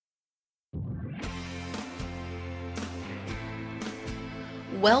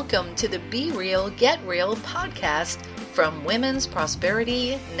Welcome to the Be Real, Get Real podcast from Women's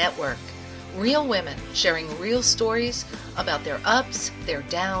Prosperity Network. Real women sharing real stories about their ups, their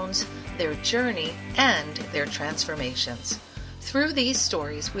downs, their journey, and their transformations. Through these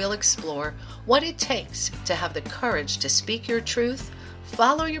stories, we'll explore what it takes to have the courage to speak your truth,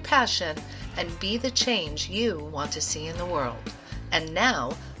 follow your passion, and be the change you want to see in the world. And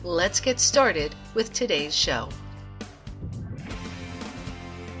now, let's get started with today's show.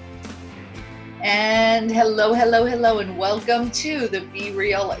 And hello, and welcome to the Be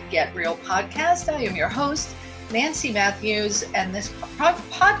Real, Get Real podcast. I am your host, Nancy Matthews, and this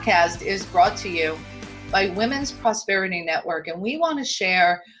podcast is brought to you by Women's Prosperity Network, and we want to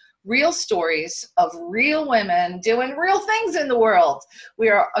share real stories of real women doing real things in the world. We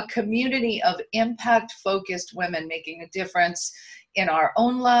are a community of impact-focused women making a difference in our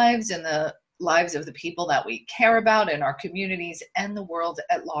own lives, in the lives of the people that we care about, in our communities, and the world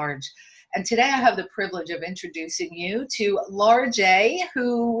at large. And today I have the privilege of introducing you to Laura J.,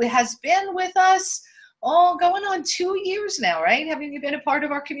 who has been with us, going on 2 years now, right? Haven't you been a part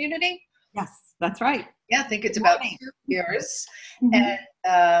of our community? Yes, that's right. Yeah, I think it's about 2 years. Mm-hmm.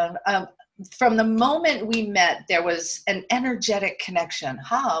 And from the moment we met, there was an energetic connection.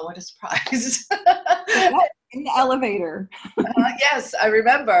 What a surprise. In the elevator. Yes, I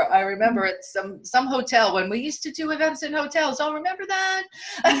remember at some hotel when we used to do events in hotels. Oh, remember that?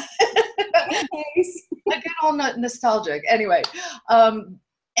 Nice. I get all nostalgic. Anyway,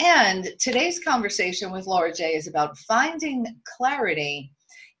 and today's conversation with Laura J. is about finding clarity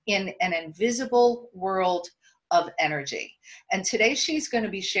in an invisible world of energy. And today she's going to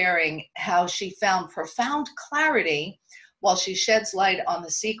be sharing how she found profound clarity while she sheds light on the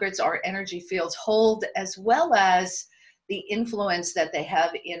secrets our energy fields hold, as well as the influence that they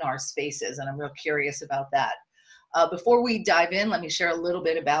have in our spaces. And I'm real curious about that. Before we dive in, let me share a little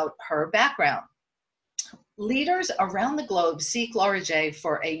bit about her background. Leaders around the globe seek Laura J.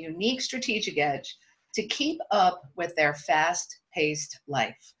 for a unique strategic edge to keep up with their fast-paced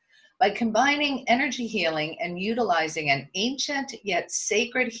life. By combining energy healing and utilizing an ancient yet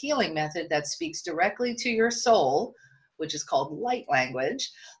sacred healing method that speaks directly to your soul, which is called light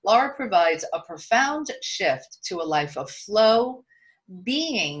language, Laura provides a profound shift to a life of flow,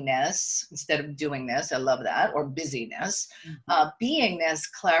 beingness, instead of doingness, I love that, or busyness, beingness,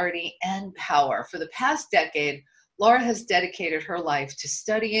 clarity, and power. For the past decade, Laura has dedicated her life to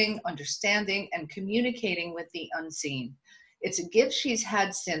studying, understanding, and communicating with the unseen. It's a gift she's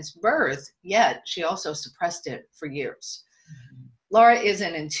had since birth, yet she also suppressed it for years. Laura is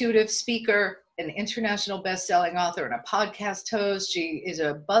an intuitive speaker, an international best-selling author, and a podcast host. She is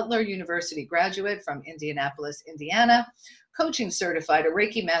a Butler University graduate from Indianapolis, Indiana, coaching certified, a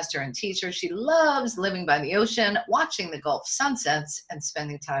Reiki master and teacher. She loves living by the ocean, watching the Gulf sunsets, and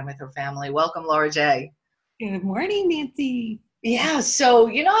spending time with her family. Welcome, Laura J. Good morning, Nancy. Yeah, so,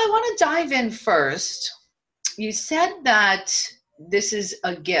 I want to dive in first. You said that this is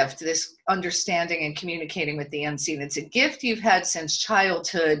a gift, this understanding and communicating with the unseen. It's a gift you've had since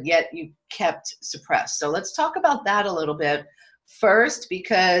childhood, yet you kept suppressed. So let's talk about that a little bit first,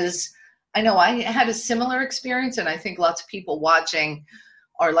 because I know I had a similar experience, and I think lots of people watching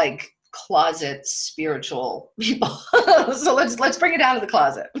are like closet spiritual people. So let's bring it out of the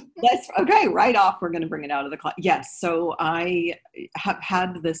closet. Okay, right off, we're going to bring it out of the closet. Yes, so I have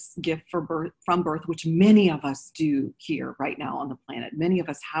had this gift from birth, which many of us do here right now on the planet. Many of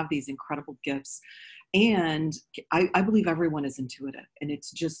us have these incredible gifts, and I believe everyone is intuitive, and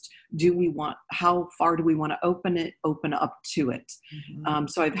it's just, how far do we want to open up to it? Mm-hmm.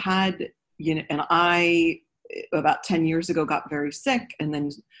 So I've had, and I, about 10 years ago, got very sick, and then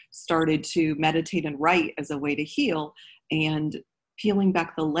started to meditate and write as a way to heal, and peeling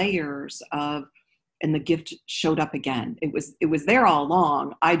back the layers and the gift showed up again. It was there all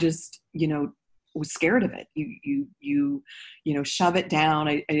along. I just, was scared of it. You shove it down.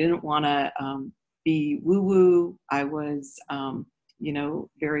 I didn't want to be woo-woo. I was,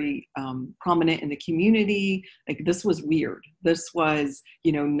 very prominent in the community. Like, this was weird. This was,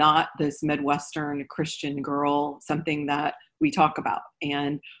 not this Midwestern Christian girl, something that we talk about.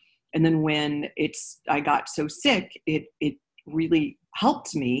 And then when I got so sick, it really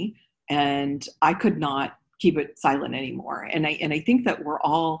helped me, and I could not keep it silent anymore. And I think that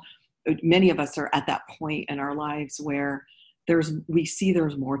many of us are at that point in our lives where we see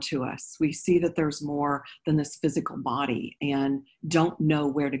there's more to us. We see that there's more than this physical body, and don't know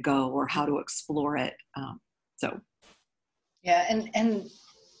where to go or how to explore it. Yeah. And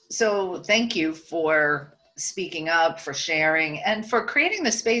so thank you for speaking up, for sharing, and for creating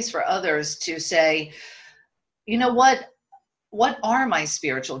the space for others to say, you know what, what are my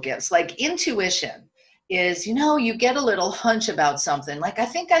spiritual gifts? Like intuition is, you get a little hunch about something. Like, I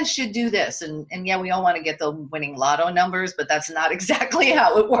think I should do this. And yeah, we all want to get the winning lotto numbers, but that's not exactly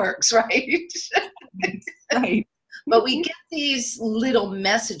how it works, right? Right. But we get these little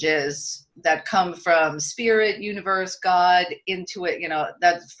messages that come from spirit, universe, God, into it.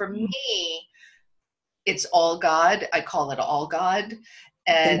 That for me, it's all God. I call it all God.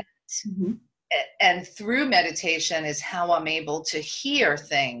 And Mm-hmm. and through meditation is how I'm able to hear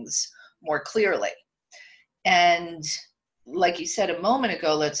things more clearly. And like you said a moment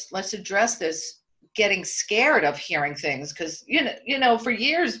ago, let's address this getting scared of hearing things, because for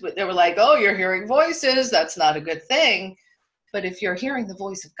years they were like, oh, you're hearing voices, that's not a good thing. But if you're hearing the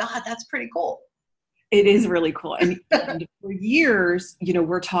voice of God, that's pretty cool. It is really cool. And for years,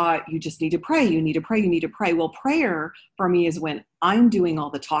 we're taught you just need to pray, you need to pray, you need to pray. Well, prayer for me is when I'm doing all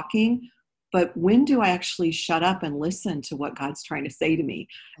the talking, but when do I actually shut up and listen to what God's trying to say to me?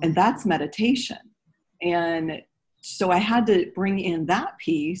 And that's meditation. And so I had to bring in that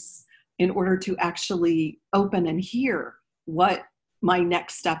piece in order to actually open and hear what my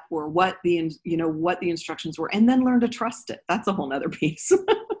next step were, what the instructions were, and then learn to trust it. That's a whole nother piece.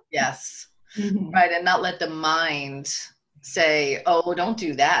 Yes. Mm-hmm. Right. And not let the mind say, oh, don't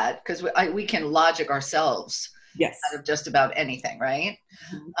do that. Because we can logic ourselves Yes. out of just about anything. Right.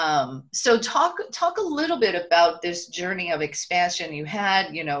 Mm-hmm. So talk a little bit about this journey of expansion you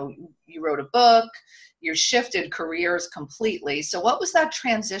had. You wrote a book, you shifted careers completely. So what was that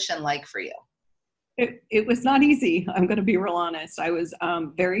transition like for you? It was not easy. I'm going to be real honest. I was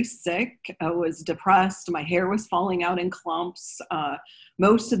very sick. I was depressed. My hair was falling out in clumps.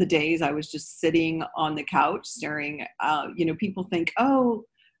 Most of the days I was just sitting on the couch staring. People think,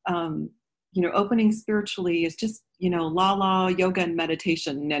 opening spiritually is just, la yoga and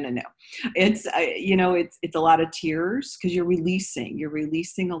meditation. No. It's, it's a lot of tears because you're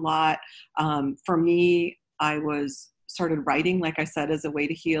releasing a lot. For me, I started writing, like I said, as a way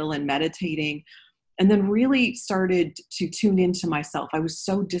to heal, and meditating. And then really started to tune into myself. I was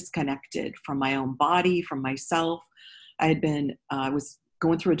so disconnected from my own body, from myself. I was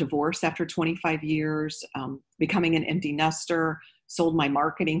going through a divorce after 25 years, becoming an empty nester, sold my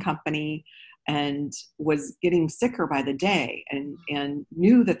marketing company, and was getting sicker by the day, and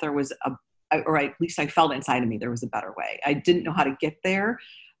knew that there was or at least I felt inside of me there was a better way. I didn't know how to get there,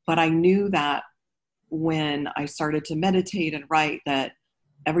 but I knew that when I started to meditate and write, that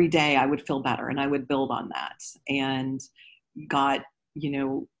every day I would feel better, and I would build on that, and got,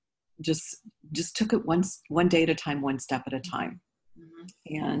 just took it one day at a time, one step at a time,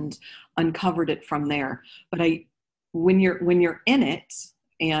 and uncovered it from there. But when you're in it,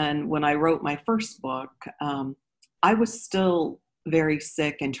 and when I wrote my first book, I was still very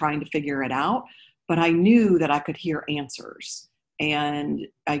sick and trying to figure it out, but I knew that I could hear answers, and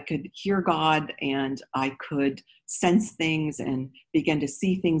I could hear God, and I could sense things and begin to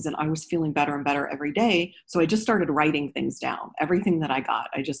see things. And I was feeling better and better every day. So I just started writing things down. Everything that I got,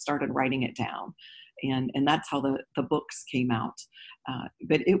 I just started writing it down. And that's how the books came out.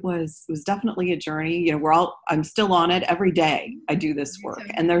 But it was definitely a journey. I'm still on it every day. I do this work,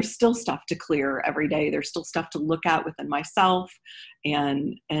 and there's still stuff to clear every day. There's still stuff to look at within myself,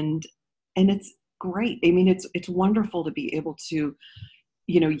 and it's great. I mean, it's wonderful to be able to,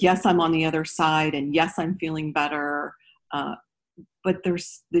 yes, I'm on the other side, and yes, I'm feeling better. But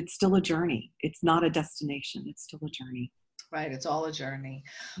it's still a journey. It's not a destination. It's still a journey. Right. It's all a journey.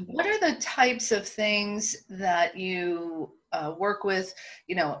 What are the types of things that you work with,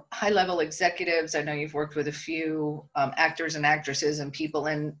 high level executives? I know you've worked with a few actors and actresses and people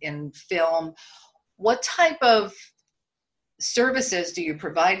in film. What type of services do you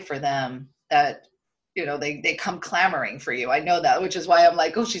provide for them that, they come clamoring for you? I know that, which is why I'm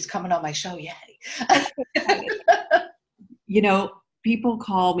like, oh, she's coming on my show. Yay. People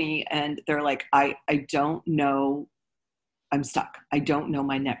call me and they're like, I don't know. I'm stuck. I don't know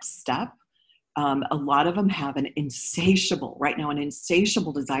my next step. A lot of them have an insatiable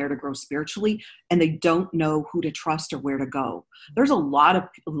desire to grow spiritually, and they don't know who to trust or where to go. There's a lot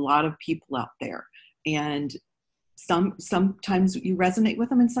of people out there, and sometimes you resonate with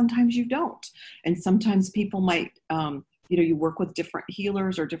them and sometimes you don't. And sometimes people might, you work with different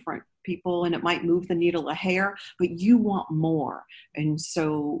healers or different people, and it might move the needle a hair, but you want more. And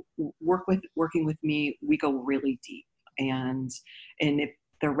so working with me, we go really deep. And if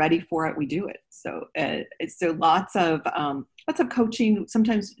they're ready for it, we do it. So lots of coaching,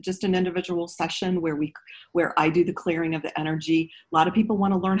 sometimes just an individual session where I do the clearing of the energy. A lot of people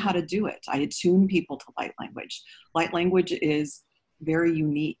want to learn how to do it. I attune people to light language. Light language is very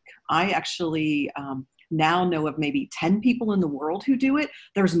unique. I actually now know of maybe 10 people in the world who do it,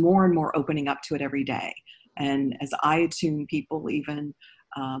 there's more and more opening up to it every day. And as I attune people, even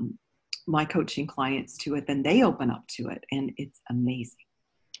my coaching clients to it, then they open up to it, and it's amazing.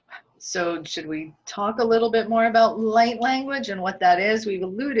 So should we talk a little bit more about light language and what that is? We've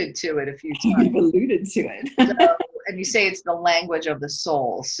alluded to it a few times. We've alluded to it. And you say it's the language of the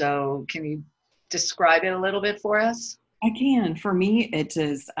soul. So can you describe it a little bit for us? I can. For me, it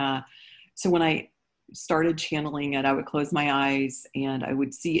is, so when I started channeling it, I would close my eyes and I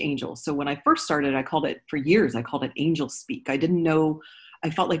would see angels. So when I first started, for years, I called it angel speak. I didn't know,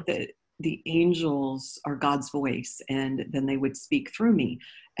 I felt like the angels are God's voice, and then they would speak through me,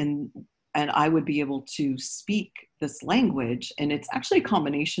 and I would be able to speak this language. And it's actually a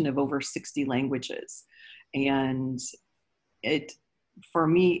combination of over 60 languages. And for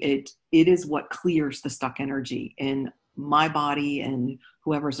me, it is what clears the stuck energy in my body and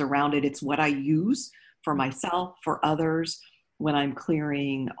whoever's around it. It's what I use for myself, for others, when I'm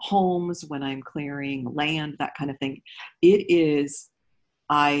clearing homes, when I'm clearing land, that kind of thing.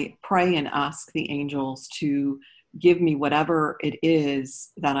 I pray and ask the angels to give me whatever it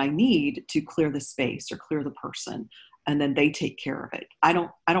is that I need to clear the space or clear the person. And then they take care of it. I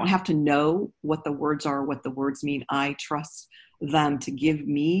don't have to know what the words are, what the words mean. I trust them to give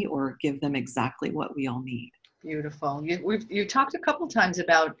me or give them exactly what we all need. Beautiful. You talked a couple times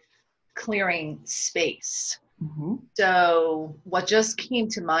about clearing space. Mm-hmm. So what just came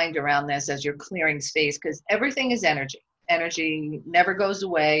to mind around this as you're clearing space, because everything is energy. Energy never goes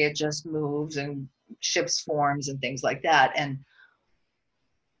away. It just moves and shifts forms and things like that. And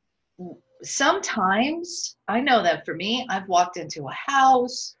sometimes, I know that for me, I've walked into a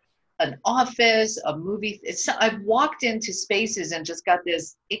house, an office, a movie. I've walked into spaces and just got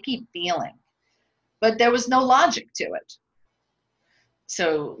this icky feeling, but there was no logic to it.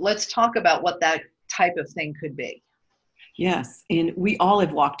 So let's talk about what that type of thing could be. Yes. And we all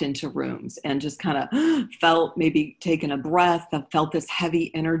have walked into rooms and just kind of felt, maybe taken a breath, felt this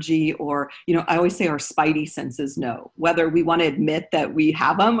heavy energy, or, I always say our spidey senses know. Whether we want to admit that we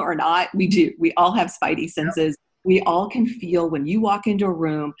have them or not, we do. We all have spidey senses. Yep. We all can feel when you walk into a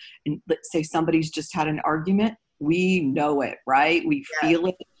room and let's say somebody's just had an argument, we know it, right? We feel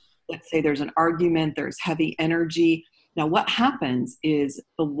it. Let's say there's an argument, there's heavy energy. Now what happens is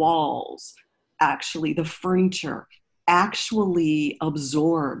the walls, actually the furniture, actually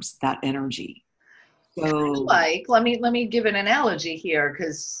absorbs that energy. So let me give an analogy here,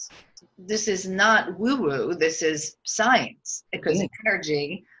 because this is not woo-woo, this is science, because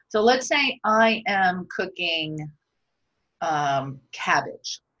energy. So let's say I am cooking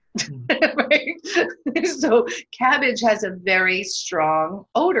cabbage. Right? So cabbage has a very strong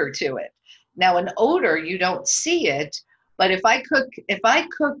odor to it. Now an odor, you don't see it, but if I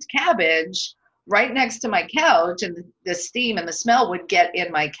cooked cabbage right next to my couch, and the steam and the smell would get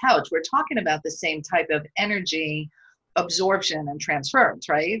in my couch. We're talking about the same type of energy absorption and transference,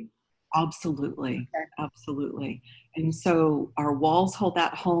 right? Absolutely. Okay. Absolutely. And so our walls hold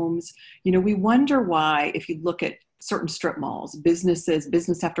that, homes. We wonder why, if you look at certain strip malls, business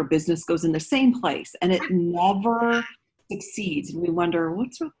after business goes in the same place and it never succeeds. And we wonder,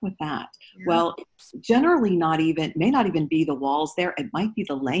 what's up with that? Yeah. Well, it's generally may not even be the walls there. It might be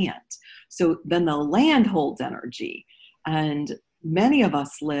the land. So then the land holds energy. And many of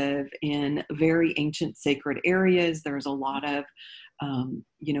us live in very ancient sacred areas. There's a lot of,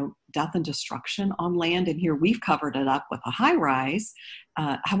 death and destruction on land. And here we've covered it up with a high rise.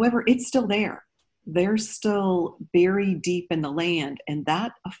 However, it's still there. They're still buried deep in the land. And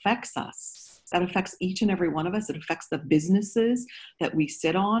that affects us. That affects each and every one of us. It affects the businesses that we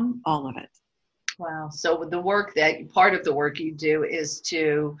sit on, all of it. Wow. So part of the work you do is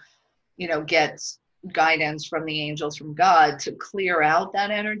to, get guidance from the angels, from God, to clear out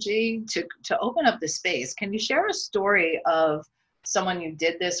that energy, to open up the space. Can you share a story of someone you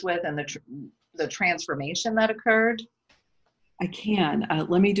did this with and the transformation that occurred? I can.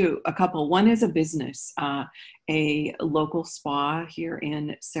 Let me do a couple. One is a business, a local spa here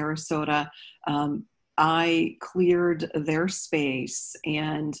in Sarasota. I cleared their space,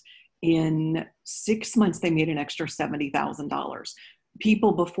 and in 6 months, they made an extra $70,000.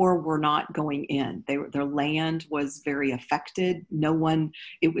 People before were not going in. Their land was very affected.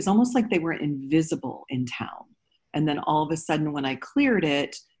 It was almost like they were invisible in town. And then all of a sudden, when I cleared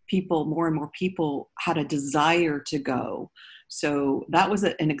it, more and more people had a desire to go. So that was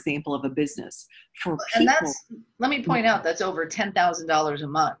an example of a business for people. And let me point out, that's over $10,000 a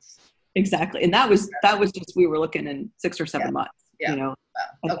month. Exactly. And that was just, we were looking in 6 or 7 months, Yeah. Wow.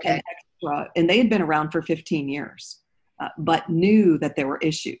 Okay. And they had been around for 15 years. but knew that there were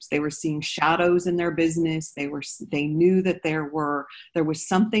issues. They were seeing shadows in their business. They knew that there was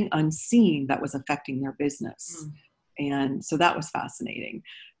something unseen that was affecting their business. And so that was fascinating.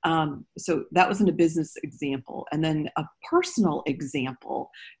 So that was in a business example. And then a personal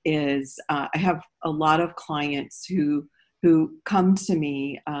example is I have a lot of clients who come to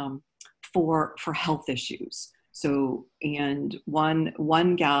me for health issues. So, and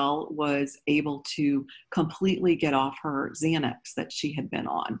one gal was able to completely get off her Xanax that she had been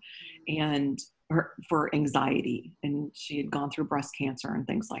on, and for anxiety, and she had gone through breast cancer and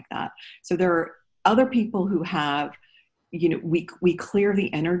things like that. So there are other people who have, we clear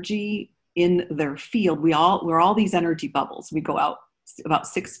the energy in their field. We're all these energy bubbles. We go out about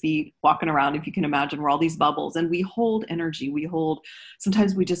 6 feet walking around, if you can imagine, we're all these bubbles, and we hold energy.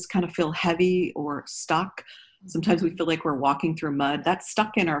 Sometimes we just kind of feel heavy or stuck. Sometimes we feel like we're walking through mud. That's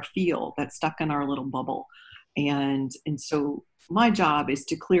stuck in our field. That's stuck in our little bubble. And so my job is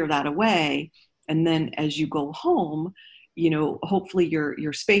to clear that away. And then as you go home, hopefully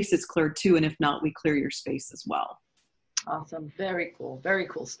your space is cleared too. And if not, we clear your space as well. Awesome. Very cool. Very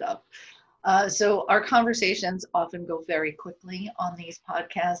cool stuff. So our conversations often go very quickly on these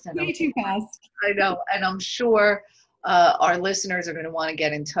podcasts. And way too fast. I know. And I'm sure our listeners are going to want to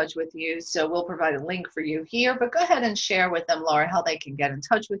get in touch with you. So we'll provide a link for you here, but go ahead and share with them, Laura, how they can get in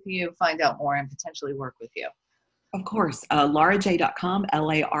touch with you, find out more, and potentially work with you. Of course. LauraJay.com,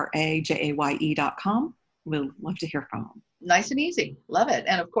 LaRajay.com. We'll love to hear from them. Nice and easy. Love it.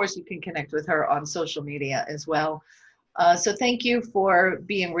 And of course, you can connect with her on social media as well. So thank you for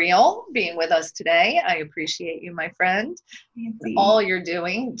being real, being with us today. I appreciate you, my friend. All you're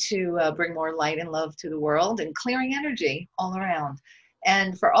doing to bring more light and love to the world and clearing energy all around.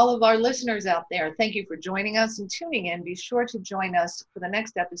 And for all of our listeners out there, thank you for joining us and tuning in. Be sure to join us for the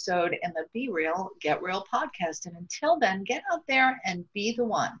next episode in the Be Real, Get Real podcast. And until then, get out there and be the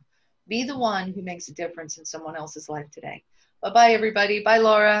one. Be the one who makes a difference in someone else's life today. Bye-bye, everybody. Bye,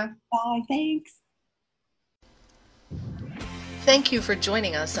 Laura. Bye. Thanks. Thank you for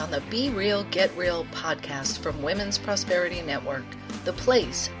joining us on the Be Real, Get Real podcast from Women's Prosperity Network, the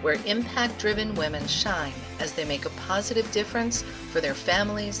place where impact-driven women shine as they make a positive difference for their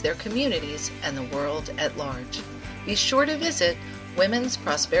families, their communities, and the world at large. Be sure to visit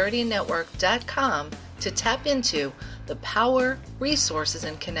womensprosperityNetwork.com to tap into the power, resources,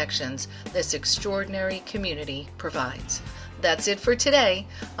 and connections this extraordinary community provides. That's it for today.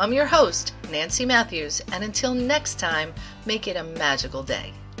 I'm your host, Nancy Matthews, and until next time, make it a magical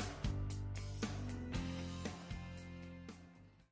day.